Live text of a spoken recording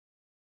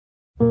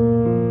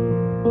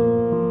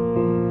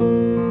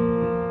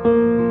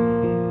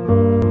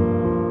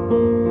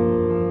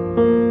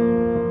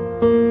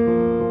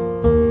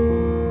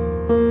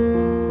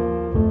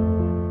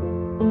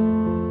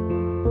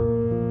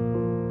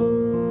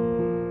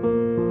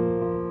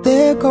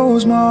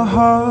goes my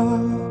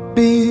heart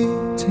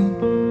beating,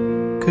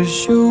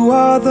 'cause you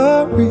are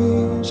the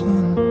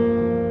reason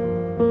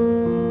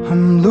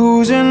I'm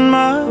losing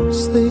my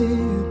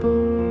sleep.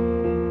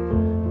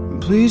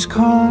 Please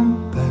come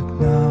back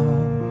now.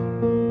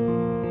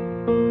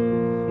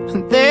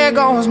 And there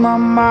goes my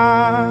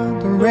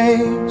mind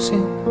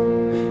racing,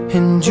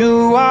 and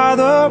you are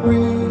the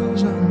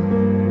reason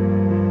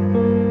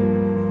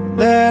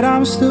that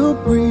I'm still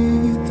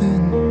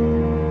breathing.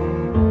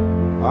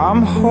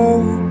 I'm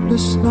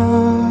hopeless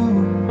now.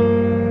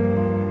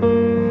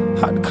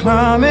 I'd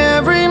climb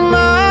every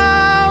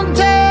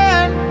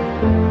mountain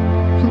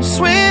and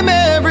swim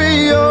every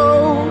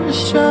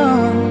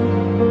ocean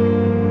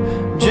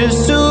just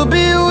to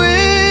be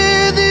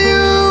with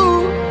you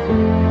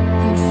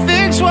and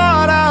fix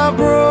what I've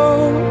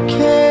broken.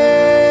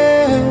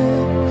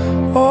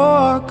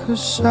 Oh,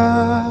 'cause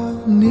I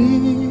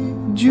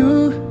need you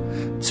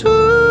to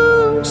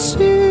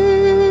see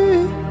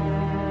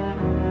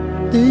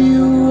that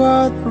you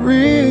are the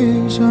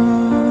reason.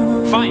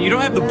 Fine, you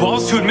don't have the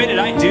balls to admit it,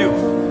 I do.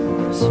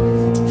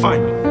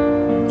 Fine.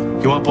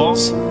 You want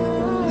balls?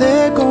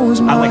 There goes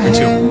my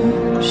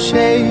hand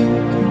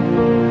shaking,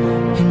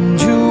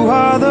 and you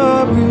are the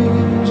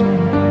reason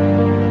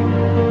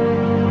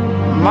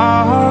my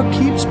heart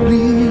keeps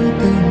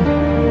bleeding,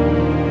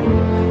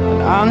 and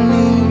I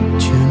need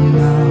you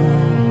now.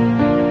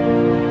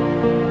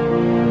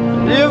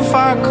 And if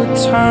I could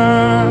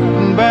turn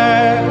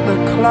back the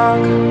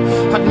clock,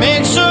 I'd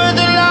make sure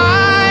the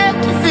light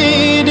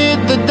defeated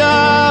the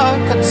dark.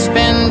 I'd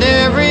spend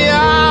every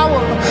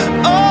hour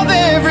of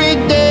every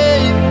day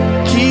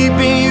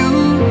keeping you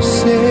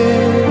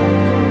safe,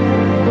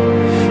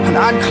 and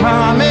I'd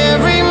climb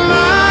every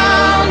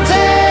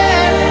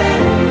mountain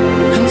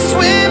and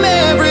swim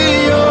every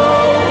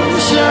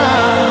ocean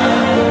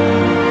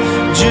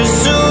just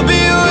to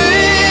be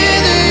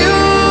with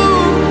you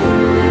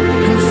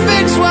and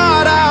fix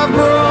what I've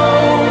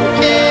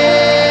broken.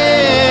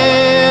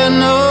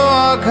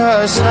 Oh,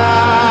 'cause I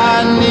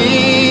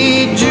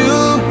need you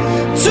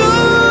to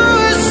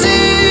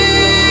see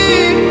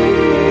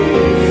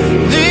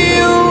that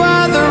you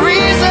are the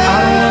reason.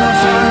 I don't wanna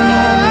fight no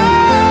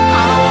more.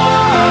 I don't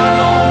wanna hurt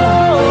no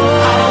more.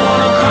 I don't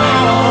wanna cry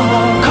no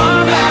more.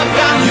 Come back,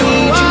 I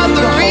need you are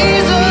the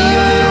reason.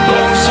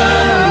 Closer,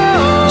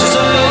 just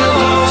a little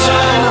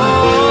closer.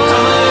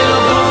 Come a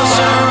little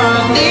closer.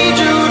 I need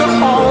you to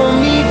hold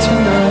me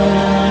tonight.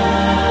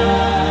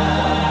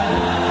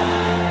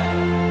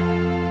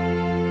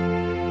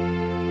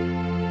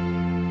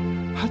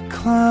 I'd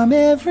climb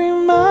every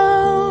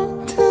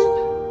mountain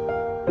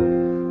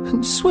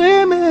and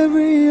swim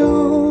every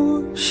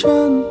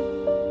ocean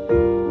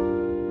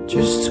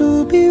just to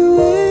be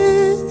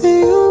with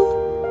you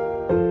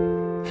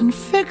and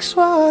fix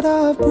what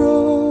I've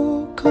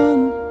broken.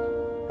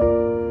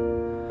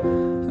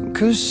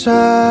 'Cause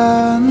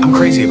I'm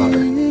crazy about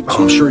her.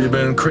 I'm sure you've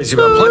been crazy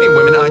about plenty of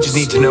women. I just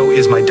need to know,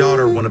 is my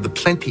daughter one of the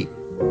plenty?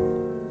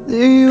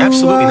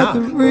 Absolutely not.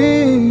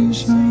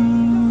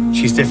 Reason.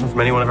 She's different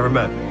from anyone I've ever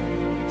met.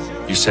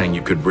 You saying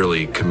you could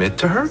really commit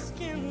to her?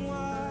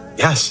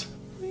 Yes.